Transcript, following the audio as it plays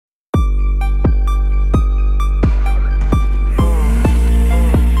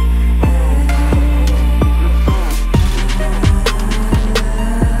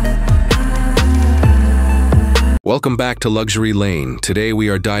Welcome back to Luxury Lane. Today we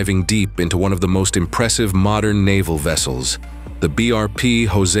are diving deep into one of the most impressive modern naval vessels, the BRP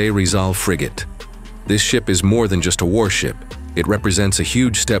Jose Rizal Frigate. This ship is more than just a warship. It represents a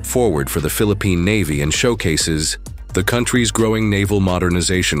huge step forward for the Philippine Navy and showcases the country's growing naval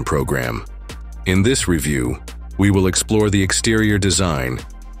modernization program. In this review, we will explore the exterior design,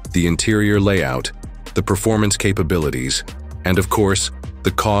 the interior layout, the performance capabilities, and of course,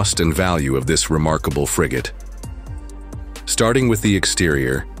 the cost and value of this remarkable frigate. Starting with the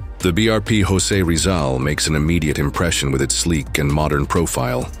exterior, the BRP Jose Rizal makes an immediate impression with its sleek and modern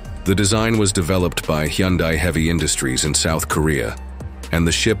profile. The design was developed by Hyundai Heavy Industries in South Korea, and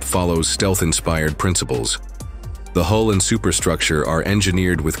the ship follows stealth-inspired principles. The hull and superstructure are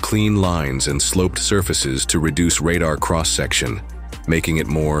engineered with clean lines and sloped surfaces to reduce radar cross-section, making it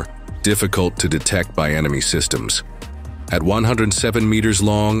more difficult to detect by enemy systems. At 107 meters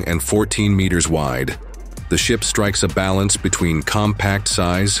long and 14 meters wide, the ship strikes a balance between compact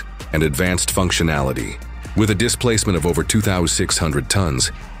size and advanced functionality. With a displacement of over 2,600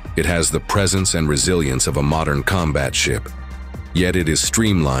 tons, it has the presence and resilience of a modern combat ship, yet it is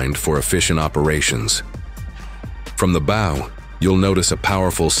streamlined for efficient operations. From the bow, you'll notice a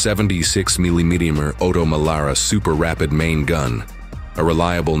powerful 76mm Otto Melara super rapid main gun, a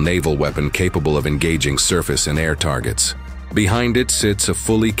reliable naval weapon capable of engaging surface and air targets. Behind it sits a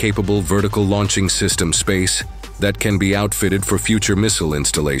fully capable vertical launching system space that can be outfitted for future missile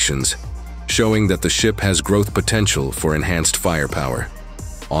installations, showing that the ship has growth potential for enhanced firepower.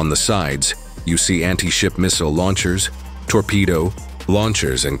 On the sides, you see anti-ship missile launchers, torpedo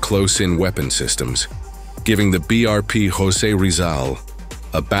launchers, and close-in weapon systems, giving the BRP Jose Rizal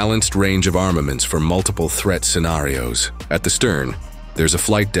a balanced range of armaments for multiple threat scenarios. At the stern, there's a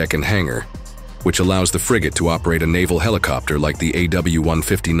flight deck and hangar, which allows the frigate to operate a naval helicopter like the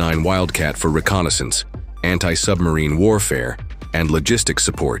AW-159 Wildcat for reconnaissance, anti-submarine warfare, and logistics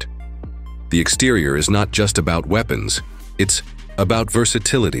support. The exterior is not just about weapons, it's about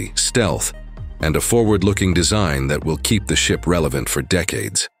versatility, stealth, and a forward-looking design that will keep the ship relevant for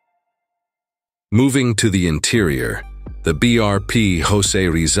decades. Moving to the interior, the BRP Jose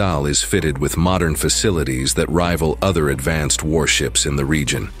Rizal is fitted with modern facilities that rival other advanced warships in the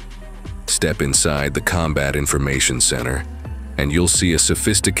region. Step inside the Combat Information Center, and you'll see a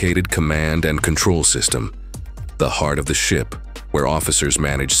sophisticated command and control system, the heart of the ship, where officers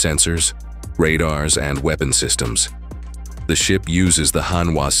manage sensors, radars, and weapon systems. The ship uses the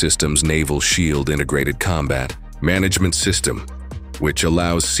Hanwha Systems Naval Shield Integrated Combat Management System, which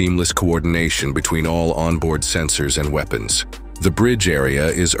allows seamless coordination between all onboard sensors and weapons. The bridge area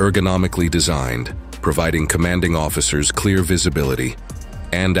is ergonomically designed, providing commanding officers clear visibility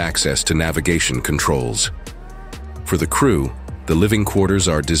and access to navigation controls. For the crew, the living quarters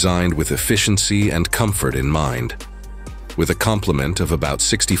are designed with efficiency and comfort in mind. With a complement of about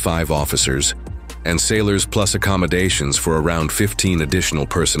 65 officers and sailors plus accommodations for around 15 additional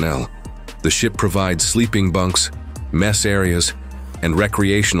personnel, the ship provides sleeping bunks, mess areas, and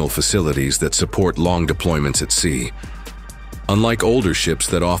recreational facilities that support long deployments at sea. Unlike older ships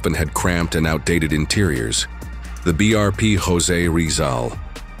that often had cramped and outdated interiors, the BRP Jose Rizal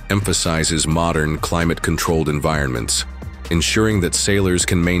emphasizes modern, climate-controlled environments, ensuring that sailors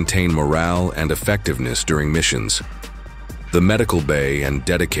can maintain morale and effectiveness during missions. The medical bay and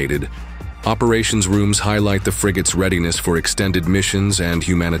dedicated operations rooms highlight the frigate's readiness for extended missions and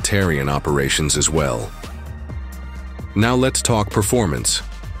humanitarian operations as well. Now let's talk performance.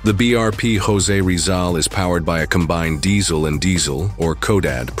 The BRP Jose Rizal is powered by a combined diesel and diesel, or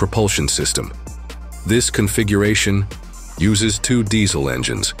CODAD, propulsion system. This configuration uses two diesel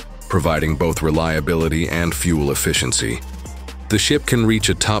engines, providing both reliability and fuel efficiency. The ship can reach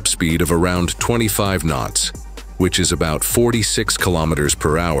a top speed of around 25 knots, which is about 46 kilometers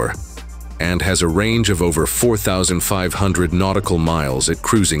per hour, and has a range of over 4,500 nautical miles at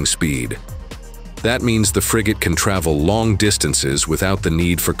cruising speed. That means the frigate can travel long distances without the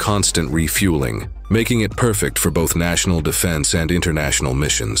need for constant refueling, making it perfect for both national defense and international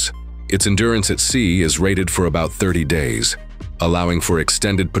missions. Its endurance at sea is rated for about 30 days, allowing for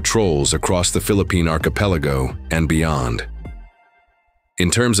extended patrols across the Philippine archipelago and beyond.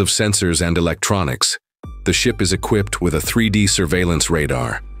 In terms of sensors and electronics, the ship is equipped with a 3D surveillance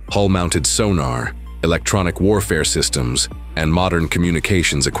radar, hull-mounted sonar, electronic warfare systems, and modern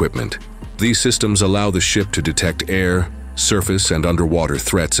communications equipment. These systems allow the ship to detect air, surface, and underwater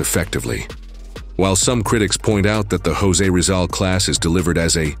threats effectively. While some critics point out that the Jose Rizal class is delivered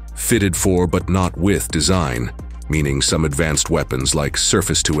as a fitted for but not with design, meaning some advanced weapons like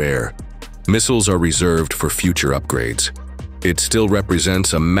surface-to-air missiles are reserved for future upgrades. it still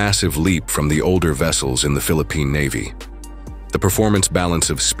represents a massive leap from the older vessels in the Philippine Navy. The performance balance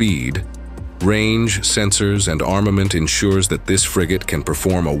of speed, range, sensors, and armament ensures that this frigate can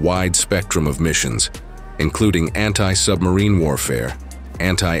perform a wide spectrum of missions, including anti-submarine warfare,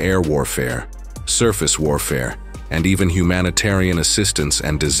 anti-air warfare, surface warfare, and even humanitarian assistance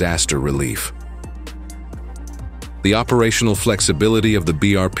and disaster relief. The operational flexibility of the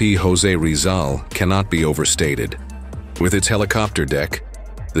BRP Jose Rizal cannot be overstated. With its helicopter deck,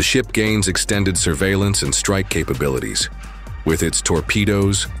 the ship gains extended surveillance and strike capabilities. With its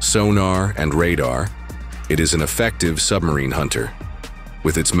torpedoes, sonar, and radar, it is an effective submarine hunter.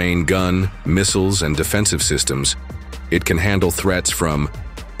 With its main gun, missiles, and defensive systems, it can handle threats from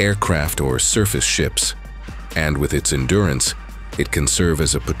aircraft or surface ships. And with its endurance, it can serve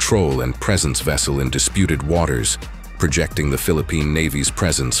as a patrol and presence vessel in disputed waters, projecting the Philippine Navy's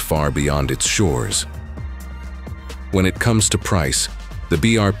presence far beyond its shores. When it comes to price, the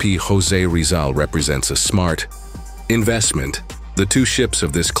BRP Jose Rizal represents a smart investment. The two ships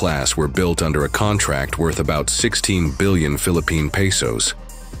of this class were built under a contract worth about 16 billion Philippine pesos,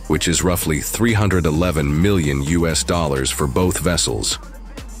 which is roughly 311 million US dollars for both vessels.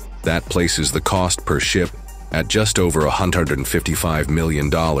 That places the cost per ship at just over $155 million,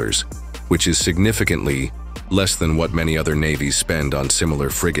 which is significantly less than what many other navies spend on similar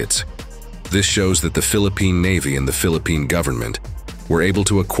frigates. This shows that the Philippine Navy and the Philippine government were able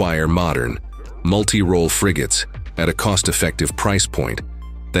to acquire modern, multi-role frigates at a cost-effective price point,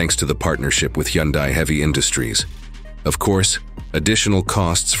 thanks to the partnership with Hyundai Heavy Industries. Of course, additional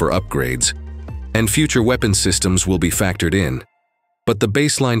costs for upgrades and future weapon systems will be factored in, but the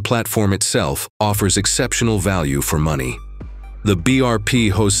baseline platform itself offers exceptional value for money. The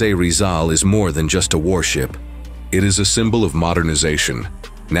BRP Jose Rizal is more than just a warship. It is a symbol of modernization,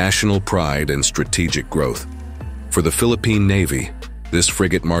 national pride, and strategic growth. For the Philippine Navy, this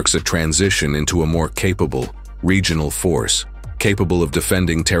frigate marks a transition into a more capable, regional force, capable of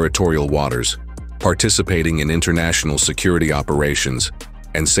defending territorial waters, participating in international security operations,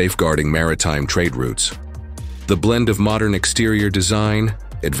 and safeguarding maritime trade routes. The blend of modern exterior design,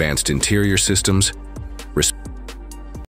 advanced interior systems,